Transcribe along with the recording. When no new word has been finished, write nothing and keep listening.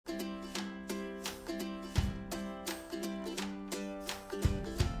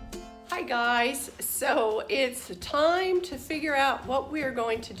guys, so it's time to figure out what we are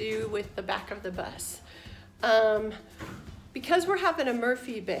going to do with the back of the bus. Because we're having a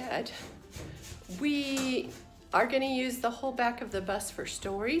Murphy bed, we are going to use the whole back of the bus for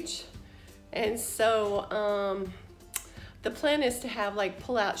storage. And so the plan is to have like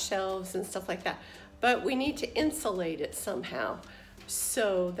pull-out shelves and stuff like that, but we need to insulate it somehow.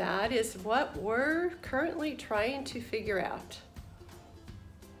 So that is what we're currently trying to figure out.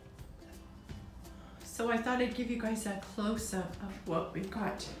 So I thought I'd give you guys a close-up of what we've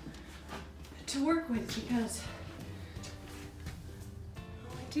got to work with, because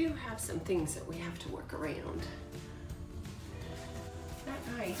we do have some things that we have to work around.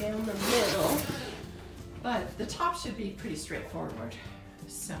 That guy down the middle, but the top should be pretty straightforward.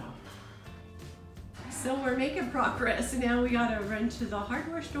 So we're making progress. Now we gotta run to the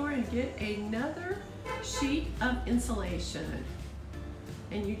hardware store and get another sheet of insulation.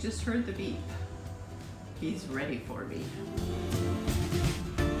 And you just heard the beep. He's ready for me.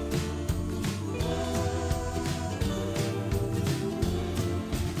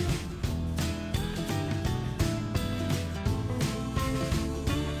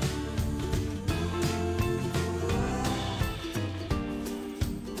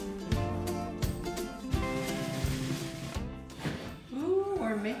 Ooh,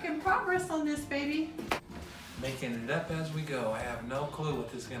 we're making progress on this, baby. Making it up as we go. I have no clue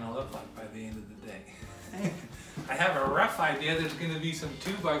what this is going to look like by the end of the day. I have a rough idea there's going to be some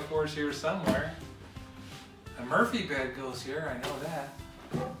 2x4s here somewhere. A Murphy bed goes here, I know that.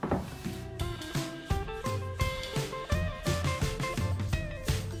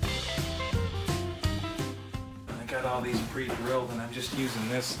 I got all these pre-drilled and I'm just using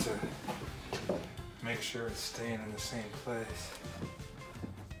this to make sure it's staying in the same place.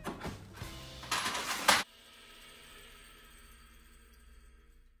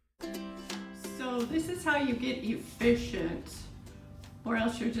 So this is how you get efficient, or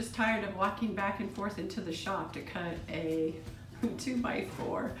else you're just tired of walking back and forth into the shop to cut a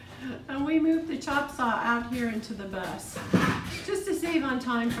 2x4. And we moved the chop saw out here into the bus just to save on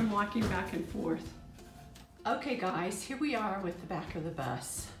time from walking back and forth. Okay guys, here we are with the back of the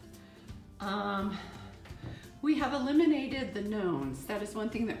bus. We have eliminated the knowns. That is one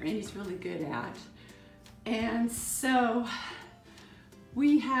thing that Randy's really good at. And so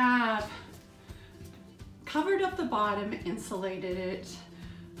we have covered up the bottom, insulated it,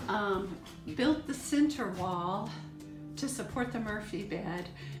 built the center wall to support the Murphy bed,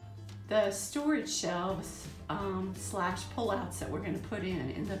 the storage shelves slash pullouts that we're going to put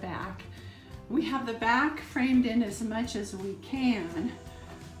in the back. We have the back framed in as much as we can.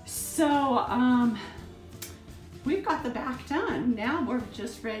 So we've got the back done. Now we're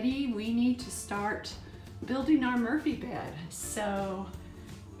just ready. We need to start building our Murphy bed. So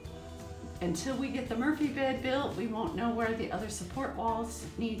until we get the Murphy bed built, we won't know where the other support walls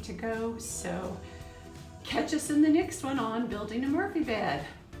need to go. So catch us in the next one on building a Murphy bed.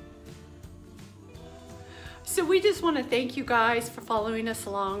 So we just want to thank you guys for following us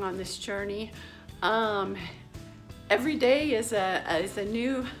along on this journey. Every day is a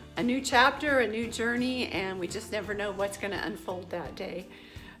new chapter, a new journey, and we just never know what's going to unfold that day.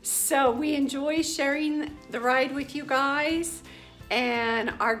 So we enjoy sharing the ride with you guys,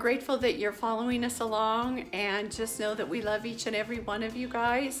 and are grateful that you're following us along, and just know that we love each and every one of you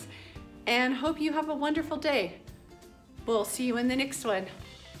guys, and hope you have a wonderful day. We'll see you in the next one.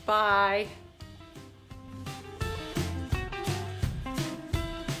 Bye.